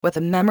With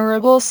a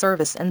memorable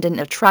service and an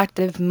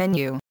attractive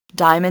menu,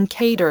 Diamond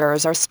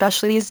Caterers are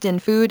specialized in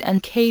food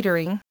and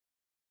catering.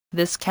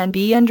 This can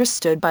be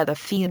understood by the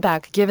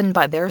feedback given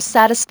by their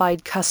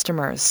satisfied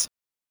customers.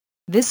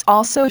 This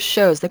also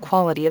shows the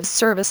quality of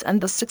service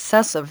and the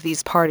success of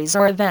these parties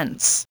or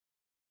events.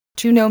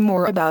 To know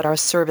more about our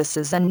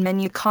services and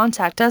menu,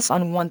 contact us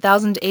on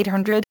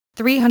 1800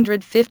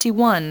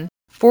 351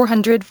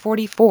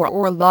 444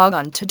 or log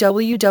on to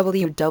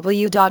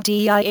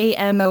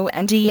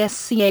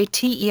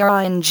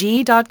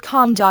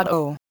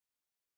www.diamondscatering.com.o.